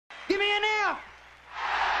me an F.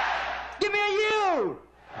 Give me a U.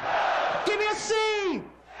 Give me a C.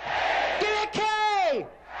 Give me a K.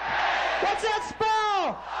 What's that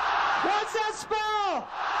spell? What's that spell?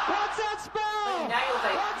 What's that spell? Now you're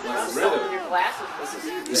like, What's that rhythm. spell? Your glasses.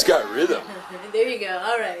 He's got rhythm. There you go.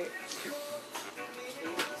 All right.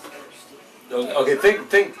 Okay,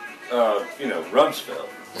 think, Rumsfeld.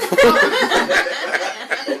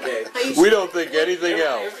 Okay. We don't think anything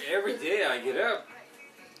else. Every day I get up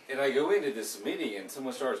and I go into this meeting and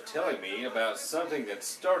someone starts telling me about something that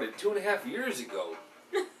started 2.5 years ago.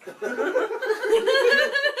 2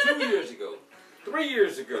 years ago. 3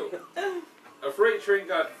 years ago. A freight train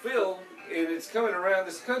got filled and it's coming around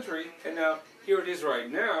this country and now here it is right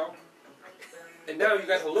now. And now you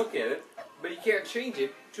got to look at it, but you can't change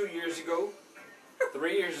it 2 years ago,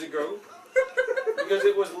 3 years ago, because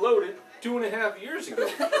it was loaded 2.5 years ago.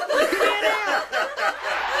 Give me an F.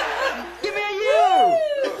 Give me a U.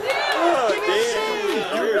 Give me a C.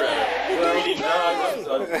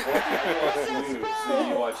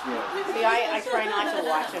 See, I try not to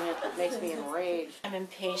watch them. It makes me enraged. I'm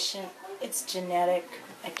impatient. It's genetic.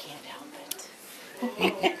 I can't help it.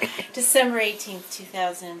 December 18th,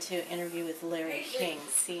 2002, interview with Larry King,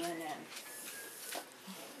 CNN.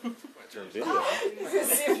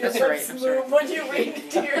 That's right. Would you read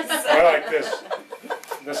it to yourself? I like this.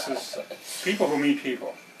 This is people who meet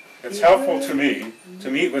people. It's helpful to me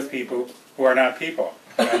to meet with people who are not people.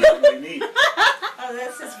 And I normally meet. Oh,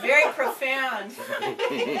 this is very profound.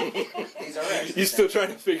 You still trying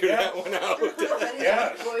to figure that one out?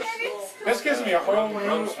 Yes. This gives me a whole new They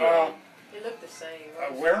look the same.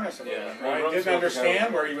 awareness of it. I didn't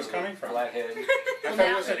understand where he was coming from. I Flathead. thought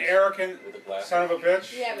he was an arrogant son of a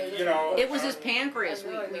bitch. Yeah, but You know. it was his pancreas.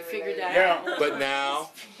 We figured that Yeah. out. But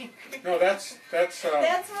now, No, that's That's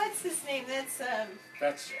what's his name? That's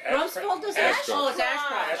Rumsfeld does Ashcroft. Oh, it's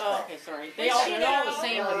Ashcroft. Oh, okay, sorry. They're all the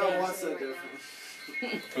same to me. What's the difference? Yeah,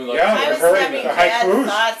 I they're was very having the high bad cruise.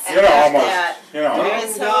 thoughts You know, about almost. that. You know.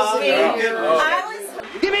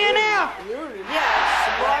 Give me an F.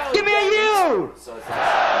 Give me a U.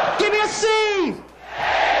 Give me a C.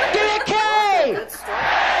 Give me a K. What's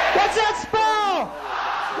that spell?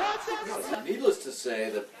 What's that spell? Needless to say,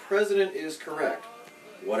 the president is correct.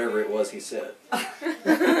 Whatever it was he said.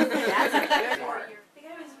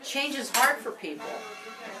 Change is hard for people.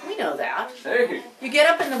 We know that. Hey. You get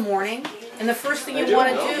up in the morning, and the first thing you want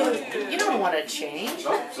to do, you don't want to change.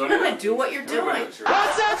 So You want to do what you're doing. What's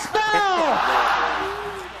that spell?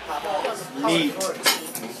 Meat.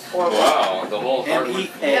 Wow, the whole And hard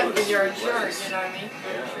eat Yeah, eggs. because you're in charge, you know what I mean?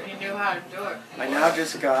 You knew how to do it. I now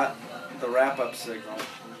just got the wrap-up signal.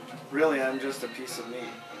 Really, I'm just a piece of meat.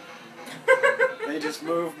 They just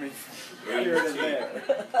moved me from here to there.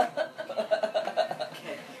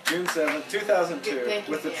 June 7th, 2002,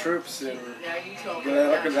 with the troops in Now you told me.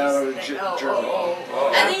 Germany.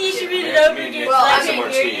 Oh. I think you should read it over again. Well, I some more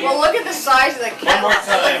tea. well, look at the size of the cat. One more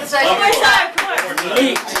time. Look at the size One of more the cat. Come on.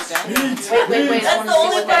 Meat. Wait, That's the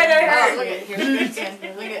only part I heard. Look at here.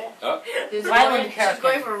 Look at. Oh. There's Violent she's character.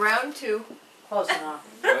 going for round 2. Close enough.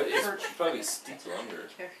 It's probably steeped longer.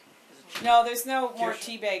 No, there's no more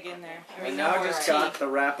tea bag in there. I now just got the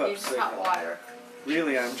wrap-up It's hot signal. water.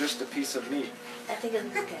 Really, I'm just a piece of meat. I think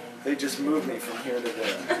it's okay. They just moved me from here to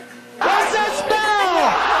there. What's that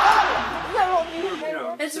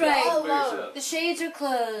spell? That's For right. yourself. The shades are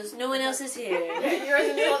closed. No one else is here. You're in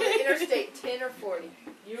the middle of the interstate, 10 or 40.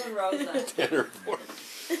 You and Rosa. 10 or 40.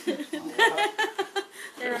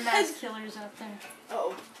 There are mass killers out there.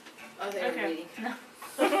 Oh. Oh, they were Okay. reading. No.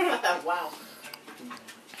 Wow.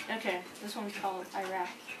 Okay, this one's called Iraq.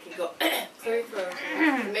 You go clear your throat.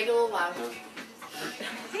 Make it a little loud.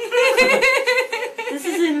 This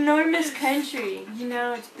is an enormous country. You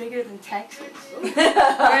know, it's bigger than Texas. Or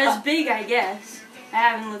as big, I guess. I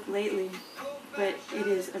haven't looked lately, but it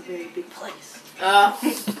is a very big place. He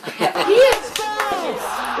is.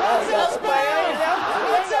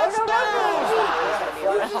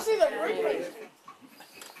 Where'd you see the word?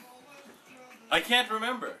 I can't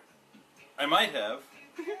remember. I might have.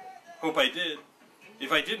 Hope I did.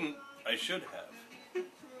 If I didn't, I should have.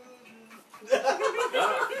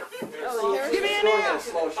 Give me an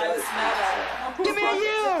F. Give me a U.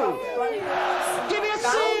 Give me a C.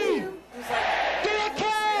 Give me a K. I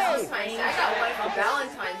got one for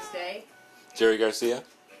Valentine's Day. Jerry Garcia?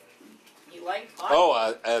 You like hot?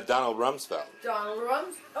 Oh, Donald Rumsfeld. Donald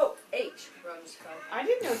Oh, H. Rumsfeld. I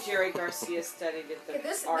didn't know Jerry Garcia studied at the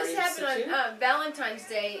This Art happened Institute. on Valentine's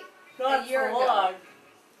Day a year ago.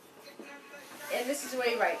 And this is what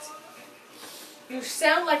he writes. You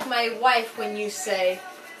sound like my wife when you say,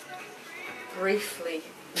 briefly.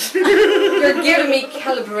 You're giving me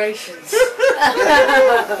calibrations.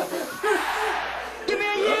 Give me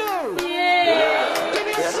a U! Yeah. Give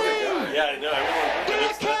me a C! Yeah, I know. I Give me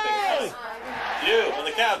a K! You on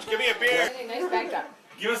the couch. Give me a beer. Nice backdrop.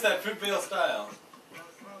 Give us that Fruitvale style.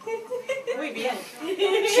 Muy bien.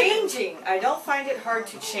 Changing. I don't find it hard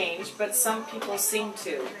to change, but some people seem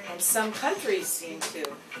to, and some countries seem to,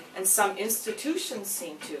 and some institutions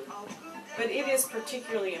seem to. But it is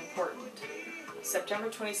particularly important. September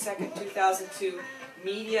 22nd, 2002,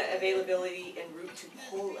 media availability en route to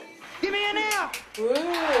Poland. Give me an F! Ooh.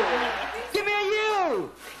 Give me a U!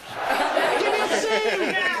 Give me a C! Give me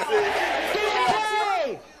a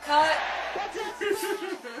K! Cut. What's that?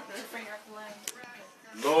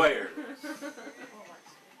 Lawyers.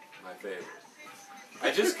 My favorite.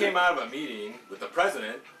 I just came out of a meeting with the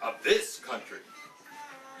president of this country.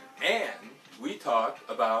 And we talked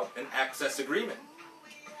about an access agreement.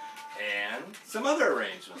 And some other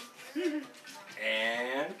arrangements.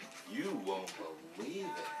 And you won't believe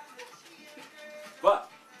it. But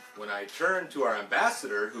when I turned to our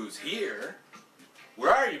ambassador, who's here,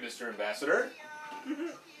 where are you, Mr. Ambassador?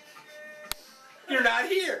 You're not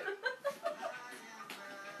here.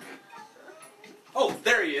 Oh,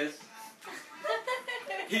 there he is.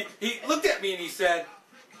 He looked at me and he said,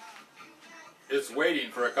 "It's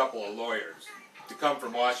waiting for a couple of lawyers to come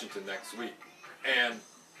from Washington next week." And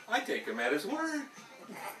I take him at his word.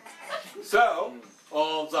 So,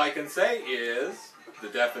 all I can say is, the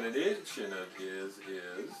definition of is,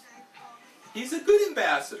 he's a good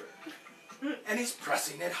ambassador. And he's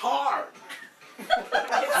pressing it hard. It's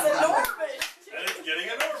enormous. And it's getting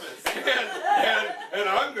enormous. And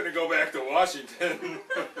I'm going to go back to Washington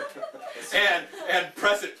and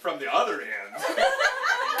press it from the other end.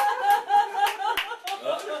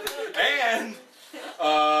 And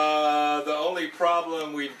the only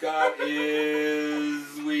problem we've got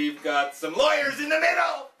is we've got some lawyers in the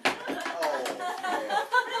middle.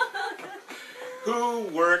 Who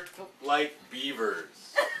work like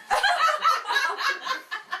beavers.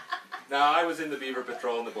 Now, I was in the Beaver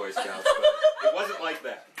Patrol and the Boy Scouts, but it wasn't like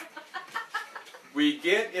that. We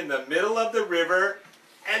get in the middle of the river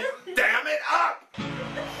and dam it up!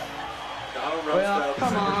 Donald Rumsfeld. Well,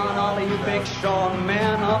 come on, all of you big strong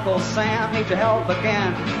men. Uncle Sam needs your help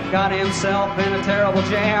again. Got himself in a terrible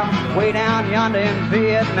jam way down yonder in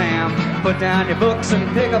Vietnam. Put down your books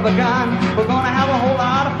and pick up a gun. We're